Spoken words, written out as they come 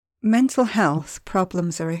Mental health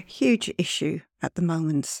problems are a huge issue at the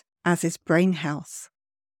moment, as is brain health.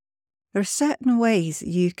 There are certain ways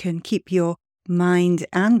you can keep your mind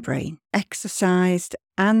and brain exercised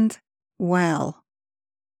and well.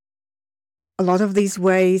 A lot of these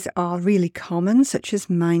ways are really common, such as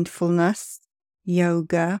mindfulness,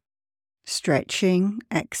 yoga, stretching,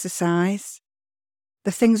 exercise,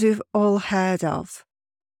 the things we've all heard of.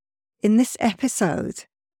 In this episode,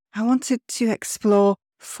 I wanted to explore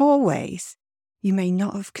 4 ways you may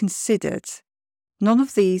not have considered. None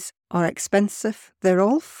of these are expensive, they're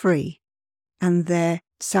all free, and they're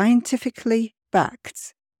scientifically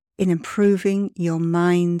backed in improving your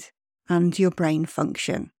mind and your brain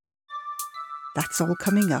function. That's all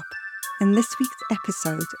coming up in this week's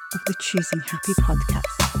episode of the Choosing Happy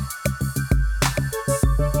podcast.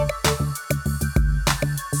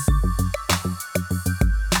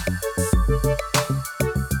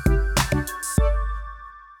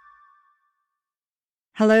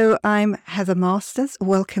 Hello, I'm Heather Masters.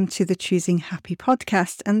 Welcome to the Choosing Happy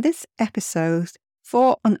podcast, and this episode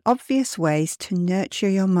 4 unobvious ways to nurture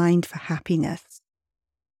your mind for happiness.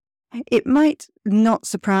 It might not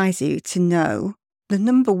surprise you to know the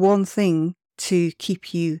number one thing to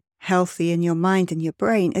keep you healthy in your mind and your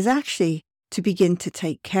brain is actually to begin to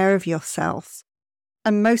take care of yourself.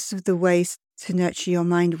 And most of the ways to nurture your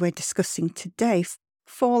mind we're discussing today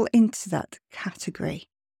fall into that category.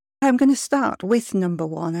 I'm going to start with number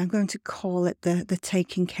 1. I'm going to call it the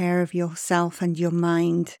taking care of yourself and your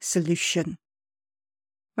mind solution.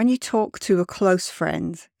 When you talk to a close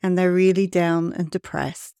friend and they're really down and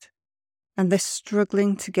depressed and they're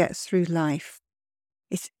struggling to get through life,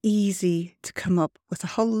 it's easy to come up with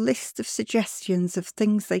a whole list of suggestions of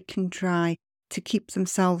things they can try to keep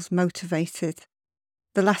themselves motivated.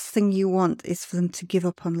 The last thing you want is for them to give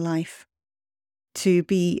up on life, to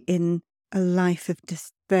be in a life of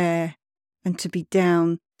despair and to be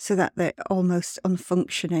down so that they're almost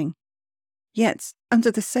unfunctioning. Yet,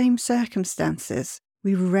 under the same circumstances,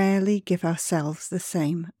 we rarely give ourselves the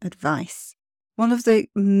same advice. One of the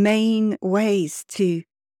main ways to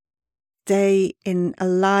stay in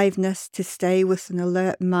aliveness, to stay with an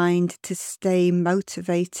alert mind, to stay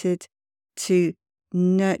motivated, to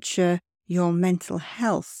nurture your mental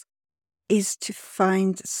health is to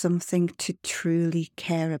find something to truly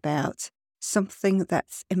care about. Something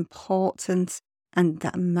that's important and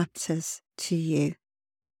that matters to you.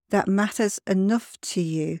 That matters enough to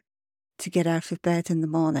you to get out of bed in the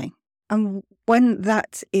morning. And when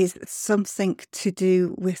that is something to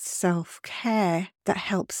do with self-care, that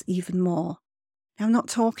helps even more. I'm not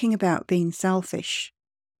talking about being selfish.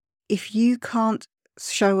 If you can't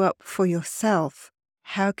show up for yourself,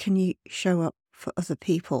 how can you show up for other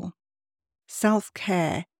people?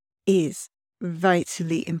 Self-care is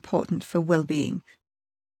vitally important for well-being.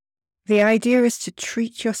 The idea is to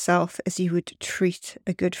treat yourself as you would treat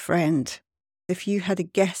a good friend. If you had a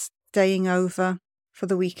guest staying over for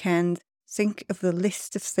the weekend, think of the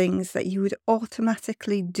list of things that you would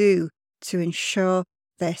automatically do to ensure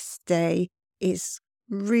their stay is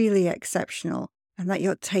really exceptional and that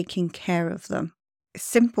you're taking care of them.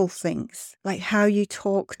 Simple things like how you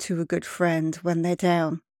talk to a good friend when they're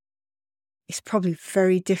down is probably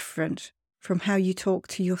very different from how you talk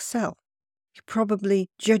to yourself. You probably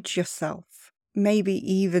judge yourself, maybe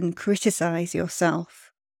even criticize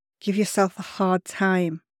yourself, give yourself a hard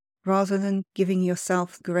time, rather than giving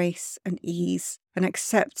yourself grace and ease and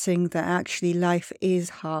accepting that actually life is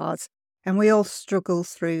hard and we all struggle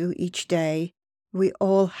through each day. We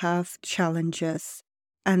all have challenges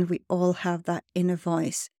and we all have that inner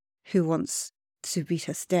voice who wants to beat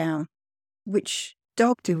us down. Which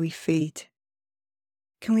dog do we feed?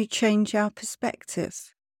 Can we change our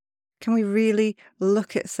perspective? Can we really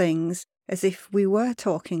look at things as if we were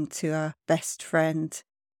talking to our best friend?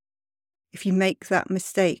 If you make that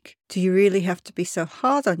mistake, do you really have to be so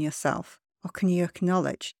hard on yourself? Or can you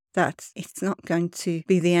acknowledge that it's not going to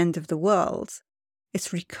be the end of the world?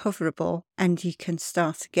 It's recoverable and you can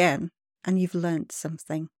start again and you've learned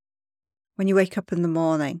something. When you wake up in the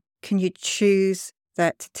morning, can you choose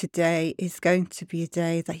that today is going to be a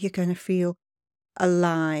day that you're going to feel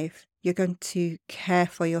alive, you're going to care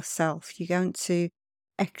for yourself, you're going to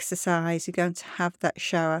exercise, you're going to have that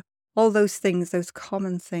shower, all those things, those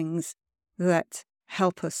common things that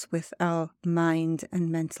help us with our mind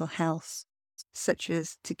and mental health, such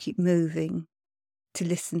as to keep moving, to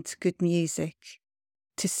listen to good music,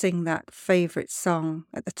 to sing that favourite song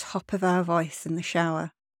at the top of our voice in the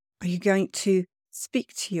shower. Are you going to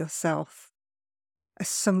speak to yourself as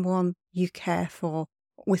someone you care for,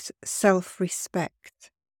 with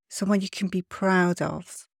self-respect, someone you can be proud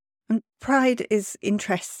of, And pride is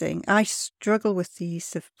interesting. I struggle with the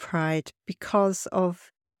use of pride because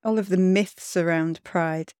of all of the myths around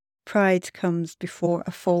pride. Pride comes before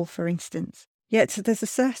a fall, for instance. Yet there's a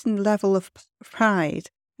certain level of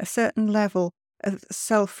pride, a certain level of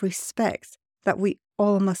self-respect that we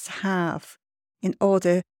all must have in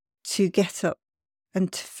order to get up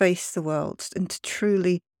and to face the world and to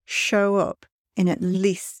truly show up in at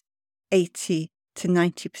least 80 to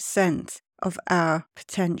 90% of our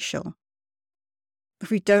potential. If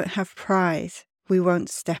we don't have pride, we won't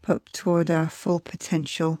step up toward our full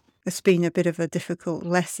potential. It's been a bit of a difficult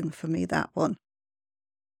lesson for me, that one.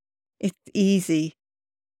 It's easy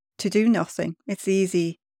to do nothing. It's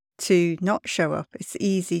easy to not show up. It's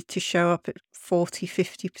easy to show up at 40,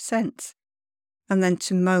 50% and then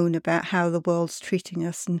to moan about how the world's treating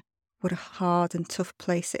us and what a hard and tough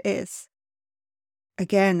place it is.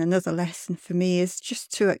 Again, another lesson for me is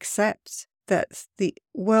just to accept that the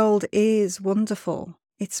world is wonderful,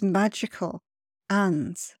 it's magical,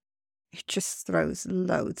 and it just throws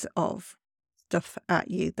loads of stuff at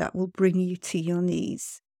you that will bring you to your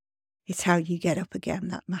knees. It's how you get up again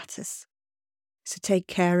that matters. So take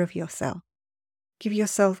care of yourself. Give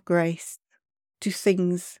yourself grace. Do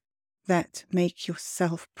things that make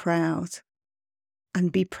yourself proud.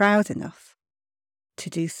 And be proud enough to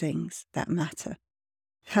do things that matter.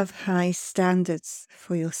 Have high standards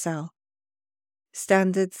for yourself.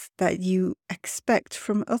 Standards that you expect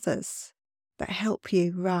from others, that help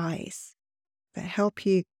you rise, that help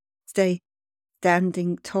you stay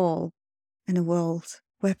standing tall in a world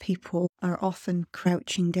where people are often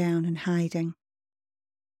crouching down and hiding.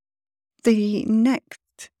 The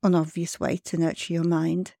next unobvious way to nurture your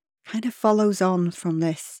mind kind of follows on from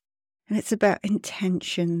this, and it's about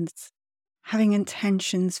intentions. Having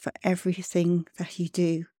intentions for everything that you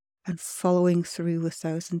do and following through with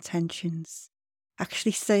those intentions.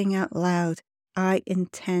 Actually saying out loud, I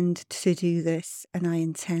intend to do this and I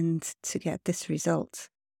intend to get this result.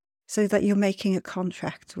 So that you're making a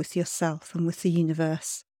contract with yourself and with the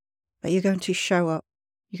universe. That you're going to show up,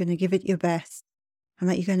 you're going to give it your best, and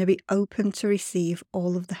that you're going to be open to receive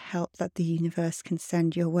all of the help that the universe can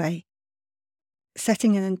send your way.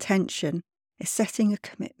 Setting an intention is setting a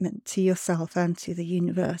commitment to yourself and to the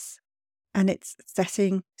universe. And it's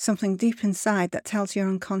setting something deep inside that tells your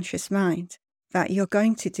unconscious mind that you're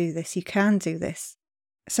going to do this, you can do this.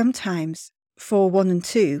 Sometimes, for 1 and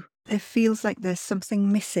 2, it feels like there's something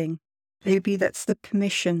missing. Maybe that's the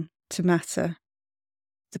permission to matter,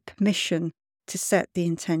 the permission to set the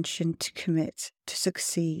intention, to commit, to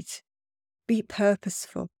succeed. Be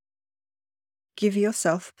purposeful. Give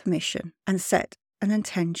yourself permission and set an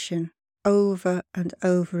intention over and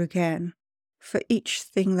over again for each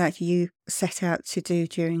thing that you set out to do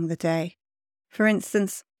during the day. For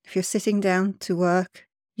instance, if you're sitting down to work,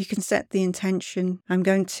 you can set the intention, I'm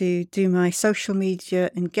going to do my social media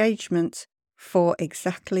engagement for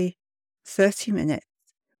exactly 30 minutes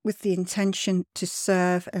with the intention to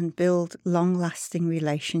serve and build long-lasting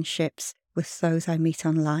relationships with those I meet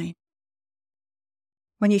online.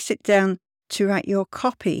 When you sit down to write your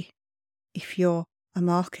copy, if you're a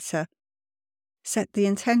marketer, set the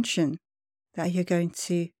intention that you're going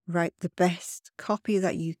to write the best copy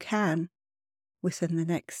that you can within the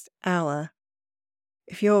next hour.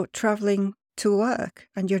 If you're traveling to work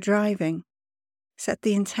and you're driving, set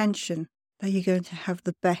the intention that you're going to have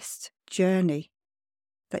the best journey,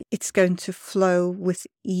 that it's going to flow with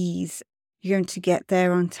ease. You're going to get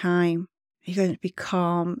there on time. You're going to be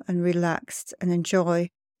calm and relaxed and enjoy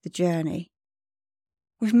the journey.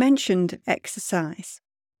 We've mentioned exercise.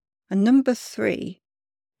 And number 3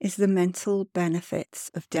 is the mental benefits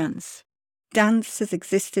of dance. Dance has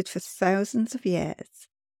existed for thousands of years,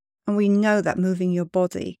 and we know that moving your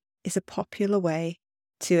body is a popular way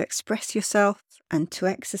to express yourself and to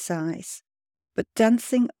exercise. But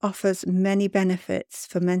dancing offers many benefits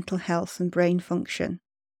for mental health and brain function.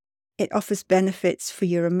 It offers benefits for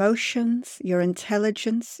your emotions, your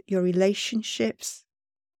intelligence, your relationships.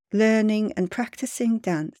 Learning and practicing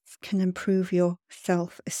dance can improve your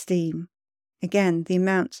self-esteem. Again, the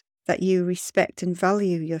amount that you respect and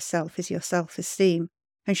value yourself is your self-esteem,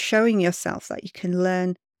 and showing yourself that you can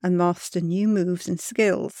learn and master new moves and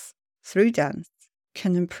skills through dance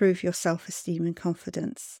can improve your self-esteem and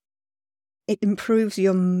confidence. It improves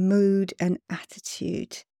your mood and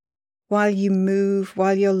attitude. While you move,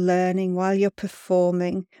 while you're learning, while you're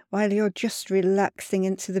performing, while you're just relaxing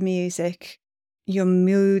into the music, your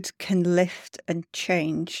mood can lift and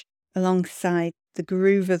change alongside the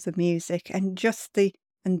groove of the music and just the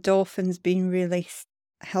endorphins being released,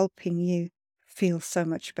 helping you feel so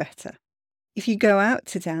much better. If you go out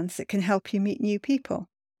to dance, it can help you meet new people.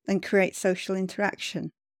 and create social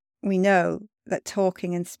interaction. We know that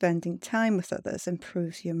talking and spending time with others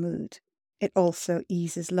improves your mood. It also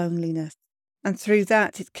eases loneliness, and through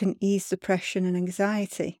that it can ease depression and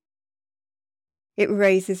anxiety. It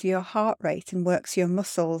raises your heart rate and works your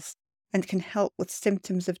muscles, and can help with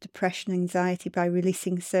symptoms of depression and anxiety by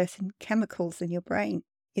releasing certain chemicals in your brain.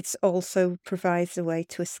 It also provides a way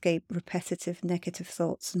to escape repetitive negative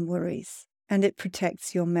thoughts and worries, and it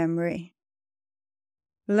protects your memory.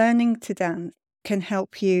 Learning to dance can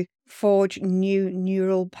help you forge new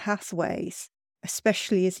neural pathways,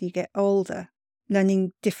 especially as you get older.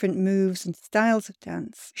 Learning different moves and styles of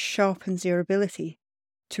dance sharpens your ability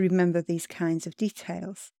to remember these kinds of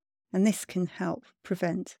details, and this can help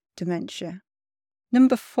prevent dementia.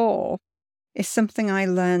 Number 4 is something I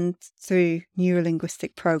learned through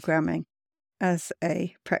neurolinguistic programming as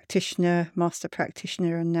a practitioner, master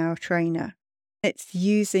practitioner, and now a trainer. It's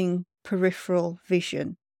using peripheral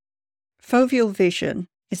vision. Foveal vision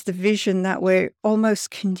is the vision that we're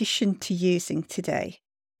almost conditioned to using today.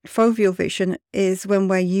 Foveal vision is when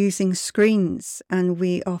we're using screens and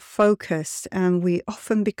we are focused, and we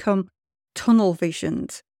often become tunnel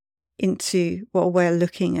visioned into what we're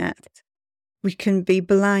looking at. We can be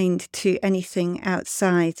blind to anything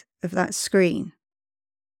outside of that screen.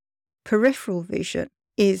 Peripheral vision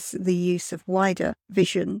is the use of wider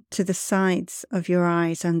vision to the sides of your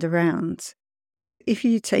eyes and around. If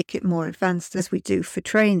you take it more advanced, as we do for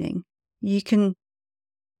training, you can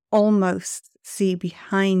almost see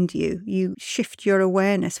behind you. You shift your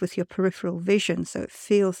awareness with your peripheral vision, so it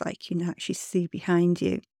feels like you can actually see behind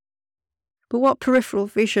you. But what peripheral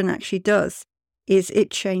vision actually does is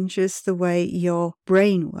it changes the way your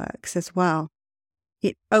brain works as well.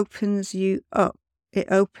 It opens you up. It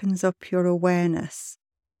opens up your awareness.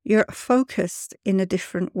 You're focused in a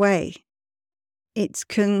different way. It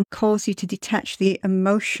can cause you to detach the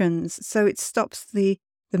emotions, so it stops the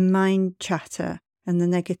mind chatter and the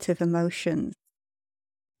negative emotions.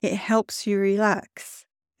 It helps you relax,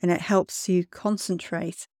 and it helps you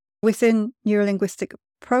concentrate. Within neurolinguistic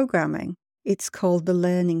programming, it's called the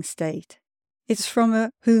learning state. It's from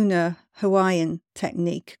a Hawaiian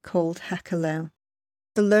technique called hakaleu.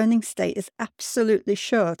 The learning state is absolutely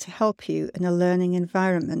sure to help you in a learning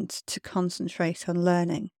environment to concentrate on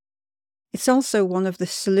learning. It's also one of the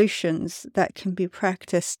solutions that can be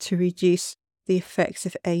practiced to reduce the effects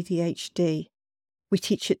of ADHD. We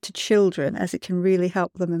teach it to children as it can really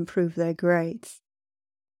help them improve their grades.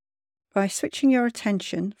 By switching your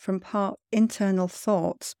attention from part internal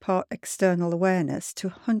thoughts, part external awareness to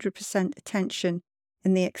 100% attention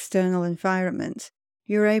in the external environment,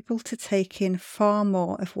 you're able to take in far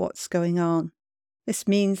more of what's going on. This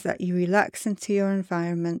means that you relax into your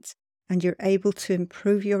environment and you're able to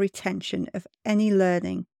improve your retention of any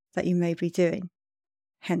learning that you may be doing.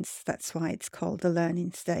 Hence, that's why it's called the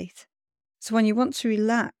learning state. So when you want to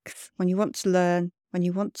relax, when you want to learn, when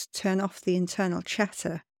you want to turn off the internal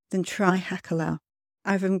chatter, then try hakaleu.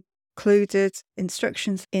 I've included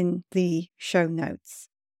instructions in the show notes.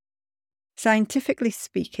 Scientifically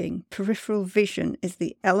speaking, peripheral vision is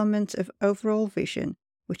the element of overall vision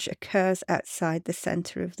which occurs outside the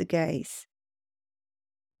center of the gaze.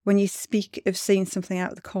 When you speak of seeing something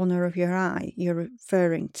out the corner of your eye, you're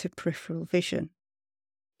referring to peripheral vision.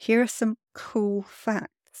 Here are some cool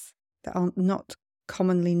facts that are not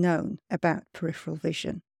commonly known about peripheral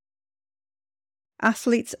vision.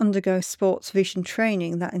 Athletes undergo sports vision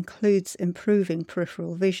training that includes improving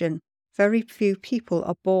peripheral vision. Very few people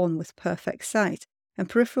are born with perfect sight, and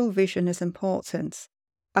peripheral vision is important.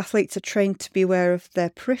 Athletes are trained to be aware of their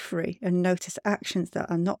periphery and notice actions that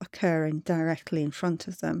are not occurring directly in front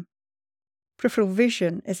of them. Peripheral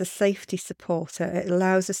vision is a safety supporter. It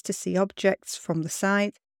allows us to see objects from the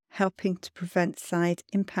side, helping to prevent side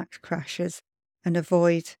impact crashes and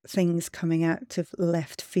avoid things coming out of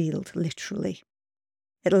left field, literally.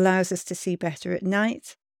 It allows us to see better at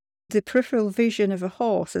night. The peripheral vision of a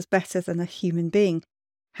horse is better than a human being.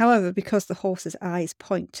 However, because the horse's eyes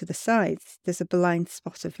point to the sides, there's a blind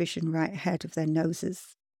spot of vision right ahead of their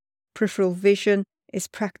noses. Peripheral vision is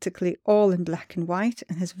practically all in black and white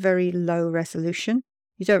and has very low resolution.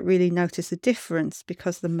 You don't really notice a difference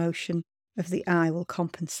because the motion of the eye will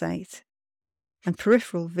compensate. And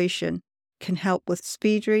peripheral vision can help with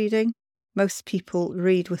speed reading. Most people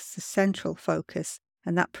read with the central focus,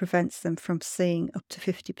 and that prevents them from seeing up to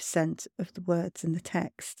 50% of the words in the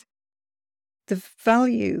text. The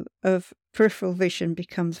value of peripheral vision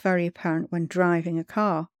becomes very apparent when driving a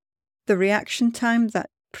car. The reaction time that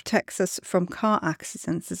protects us from car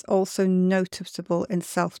accidents is also noticeable in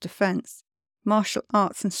self-defense. Martial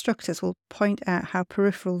arts instructors will point out how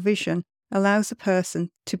peripheral vision allows a person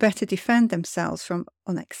to better defend themselves from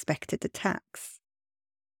unexpected attacks.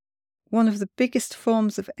 One of the biggest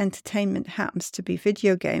forms of entertainment happens to be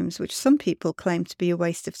video games, which some people claim to be a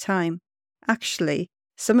waste of time. Actually,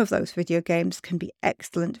 some of those video games can be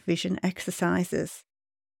excellent vision exercises.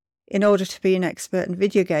 In order to be an expert in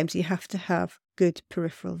video games, you have to have good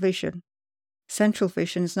peripheral vision. Central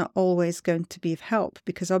vision is not always going to be of help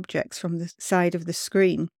because objects from the side of the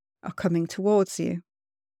screen are coming towards you.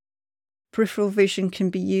 Peripheral vision can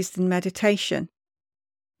be used in meditation.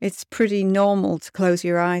 It's pretty normal to close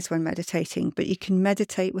your eyes when meditating, but you can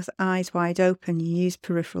meditate with eyes wide open and use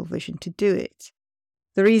peripheral vision to do it.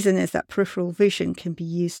 The reason is that peripheral vision can be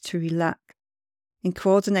used to relax. In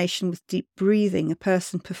coordination with deep breathing, a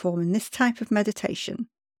person performing this type of meditation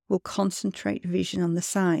will concentrate vision on the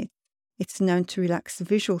side. It's known to relax the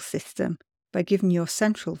visual system by giving your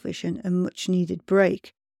central vision a much-needed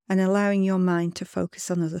break and allowing your mind to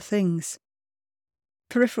focus on other things.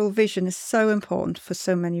 Peripheral vision is so important for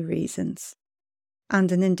so many reasons,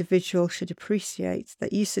 and an individual should appreciate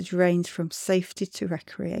that usage ranges from safety to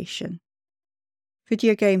recreation.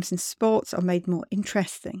 Video games and sports are made more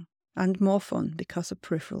interesting and more fun because of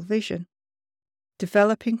peripheral vision.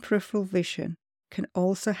 Developing peripheral vision can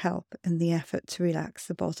also help in the effort to relax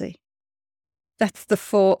the body. That's the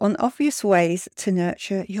 4 unobvious ways to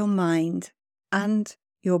nurture your mind and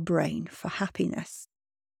your brain for happiness.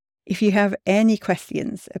 If you have any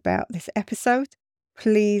questions about this episode,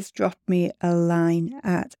 please drop me a line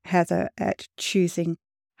at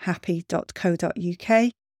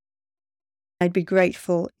heather@choosinghappy.co.uk. I'd be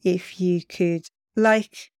grateful if you could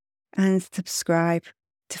like and subscribe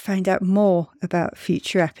to find out more about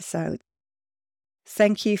future episodes.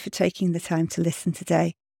 Thank you for taking the time to listen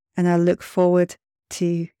today, and I look forward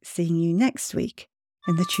to seeing you next week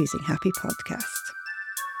in the Choosing Happy podcast.